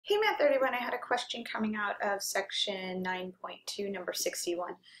Hey Math 31, I had a question coming out of section 9.2, number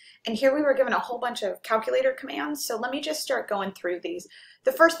 61. And here we were given a whole bunch of calculator commands, so let me just start going through these.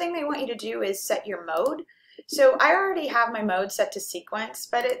 The first thing they want you to do is set your mode. So I already have my mode set to sequence,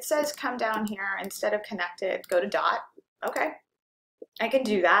 but it says come down here, instead of connected, go to dot. Okay, I can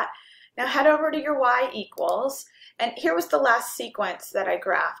do that. Now head over to your y equals, and here was the last sequence that I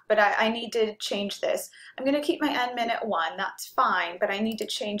graphed, but I need to change this. I'm going to keep my n min at 1, that's fine, but I need to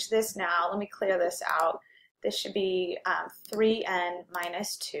change this now. Let me clear this out. This should be 3n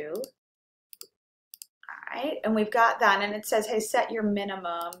minus 2. All right, and we've got that, and it says, hey, set your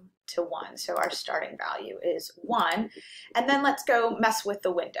minimum to 1, so our starting value is 1. And then let's go mess with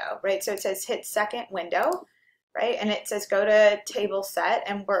the window, right? So it says hit second window, right? And it says go to table set,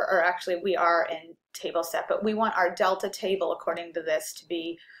 and we are in table set, but we want our delta table according to this to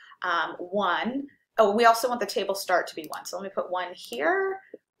be 1. Oh, we also want the table start to be 1. So let me put 1 here,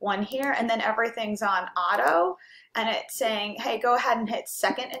 and then everything's on auto, and it's saying, hey, go ahead and hit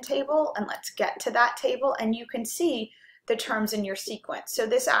second in table, and let's get to that table, and you can see the terms in your sequence. So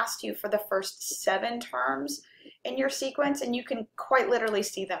this asked you for the first 7 terms in your sequence, and you can quite literally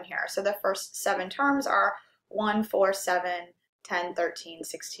see them here. So the first 7 terms are 1, 4, 7, 10, 13,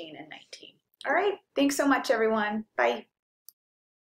 16, and 19. All right, thanks so much, everyone. Bye.